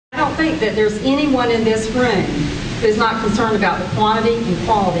think that there's anyone in this room who is not concerned about the quantity and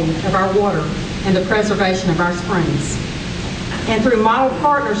quality of our water and the preservation of our springs. And through model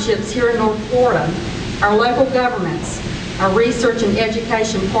partnerships here in North Florida, our local governments, our research and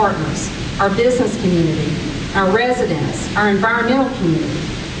education partners, our business community, our residents, our environmental community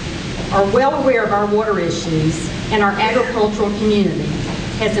are well aware of our water issues, and our agricultural community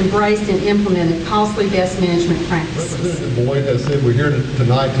has embraced and implemented costly best management practices. Representative Boyd has said we're here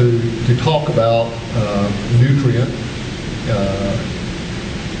tonight to talk about nutrient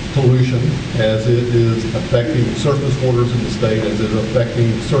pollution as it is affecting surface waters in the state, as it is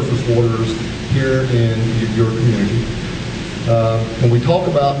affecting surface waters here in your community. When we talk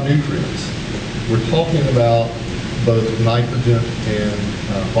about nutrients, we're talking about both nitrogen and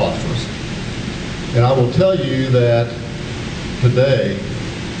phosphorus. And I will tell you that today,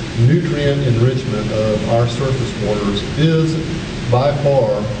 nutrient enrichment of our surface waters is by far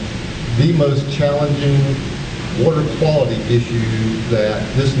the most challenging water quality issue that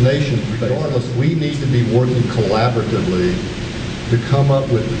this nation faces. Regardless, we need to be working collaboratively to come up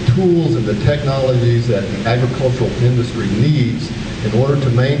with the tools and the technologies that the agricultural industry needs in order to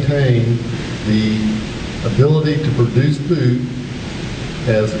maintain the ability to produce food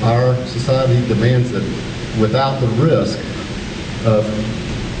as our society demands it without the risk of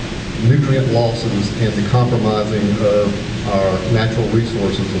nutrient losses and the compromising of our natural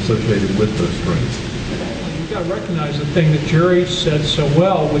resources associated with those streams. You've got to recognize the thing that Jerry said so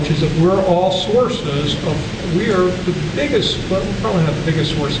well, which is that we're all sources of, we are the biggest, well, we're probably not the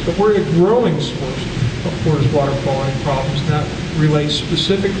biggest source, but we're a growing source of Florida's water quality problems. And that relates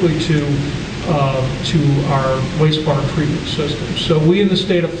specifically to our wastewater treatment system. So we in the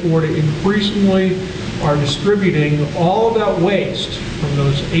state of Florida increasingly are distributing all of that waste from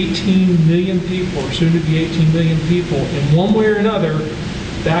those 18 million people, or soon to be 18 million people, in one way or another,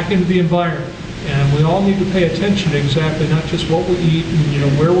 back into the environment. And we all need to pay attention to exactly not just what we eat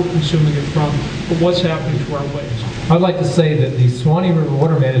and where we're consuming it from, but what's happening to our waste. I'd like to say that the Suwannee River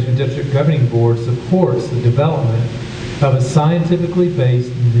Water Management District Governing Board supports the development of a scientifically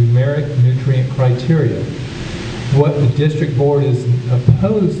based numeric nutrient criteria. What the district board is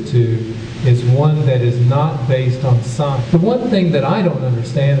opposed to is one that is not based on science. The one thing that I don't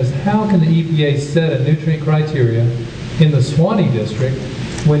understand is how can the EPA set a nutrient criteria in the Suwannee district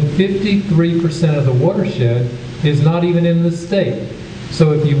when 53% of the watershed is not even in the state?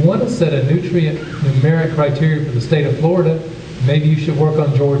 So if you want to set a nutrient numeric criteria for the state of Florida, maybe you should work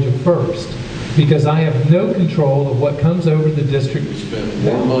on Georgia first, because I have no control of what comes over the district. We spend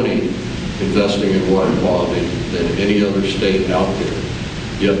more money investing in water quality than any other state out there.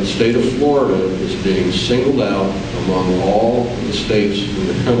 Yet the state of Florida is being singled out among all of the states in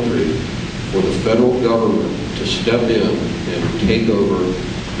the country for the federal government to step in and take over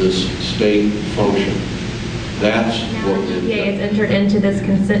this state function. That's what the EPA has entered into this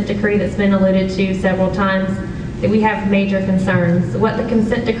consent decree that's been alluded to several times. That we have major concerns. What the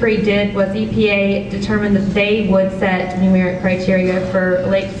consent decree did was EPA determined that they would set numeric criteria for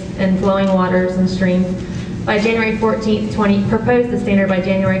lakes and flowing waters and streams by January 14th, proposed the standard by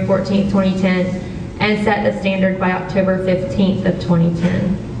January 14th, 2010, and set the standard by October 15th of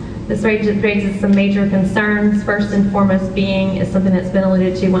 2010. This raises some major concerns. First and foremost being is something that's been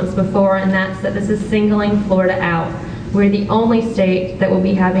alluded to once before, and that's that this is singling Florida out. We're the only state that will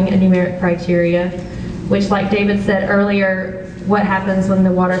be having a numeric criteria, which, like David said earlier, what happens when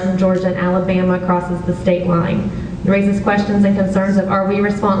the water from Georgia and Alabama crosses the state line? It raises questions and concerns of, are we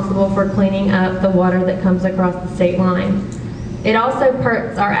responsible for cleaning up the water that comes across the state line? It also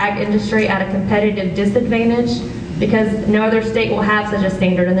puts our ag industry at a competitive disadvantage because no other state will have such a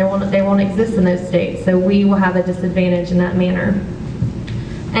standard, and they won't exist in those states, so we will have a disadvantage in that manner.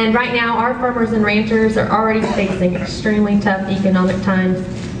 And right now, our farmers and ranchers are already facing extremely tough economic times,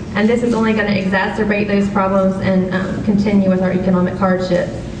 and this is only going to exacerbate those problems and continue with our economic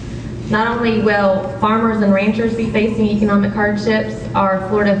hardships. Not only will farmers and ranchers be facing economic hardships, our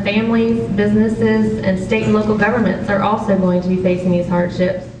Florida families, businesses, and state and local governments are also going to be facing these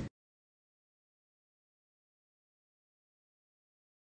hardships.